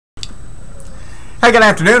Hey, good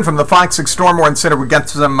afternoon from the Fox 6 Storm Warning Center. We've got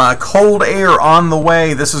some cold air on the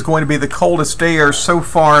way. This is going to be the coldest air so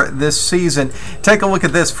far this season. Take a look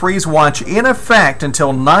at this freeze watch in effect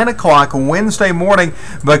until 9 o'clock Wednesday morning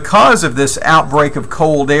because of this outbreak of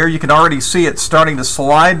cold air. You can already see it starting to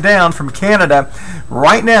slide down from Canada.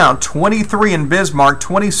 Right now, 23 in Bismarck,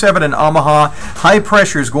 27 in Omaha. High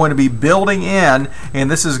pressure is going to be building in,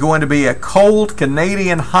 and this is going to be a cold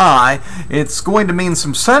Canadian high. It's going to mean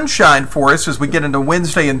some sunshine for us as we get into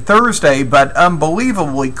Wednesday and Thursday, but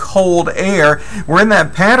unbelievably cold air. We're in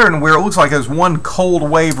that pattern where it looks like there's one cold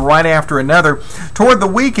wave right after another. Toward the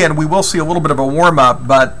weekend, we will see a little bit of a warm-up,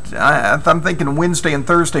 but I'm thinking Wednesday and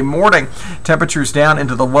Thursday morning, temperatures down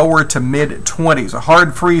into the lower to mid-20s. A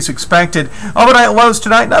hard freeze expected. Overnight lows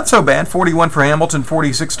tonight, not so bad. 41 for Hamilton,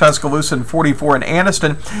 46 Tuscaloosa, and 44 in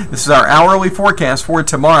Anniston. This is our hourly forecast for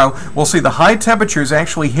tomorrow. We'll see the high temperatures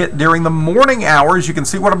actually hit during the morning hours. You can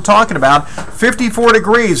see what I'm talking about. 54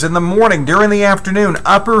 degrees in the morning, during the afternoon,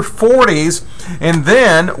 upper 40s, and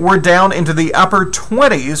then we're down into the upper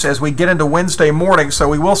 20s as we get into Wednesday morning, so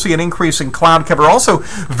we will see an increase in cloud cover. Also,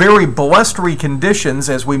 very blustery conditions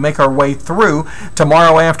as we make our way through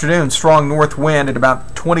tomorrow afternoon. Strong north wind at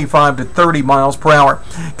about 25 to 30 miles per hour.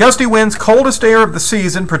 Gusty winds, coldest air of the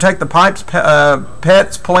season. Protect the pipes,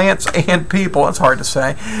 pets, plants, and people. It's hard to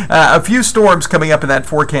say. A few storms coming up in that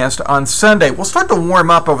forecast on Sunday. We'll start to warm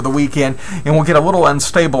up over the weekend, and we'll get a little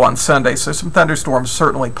unstable on Sunday, so some thunderstorms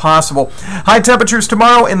certainly possible. High temperatures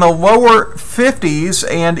tomorrow in the lower 50s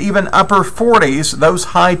and even upper 40s. Those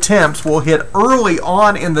high temps will hit early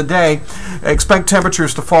on in the day. Expect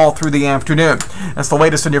temperatures to fall through the afternoon. That's the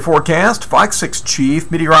latest in your forecast. Fox 6 Chief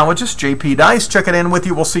Meteorologist J.P. Dice checking in with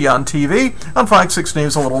you. We'll see you on TV on Fox 6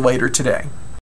 News a little later today.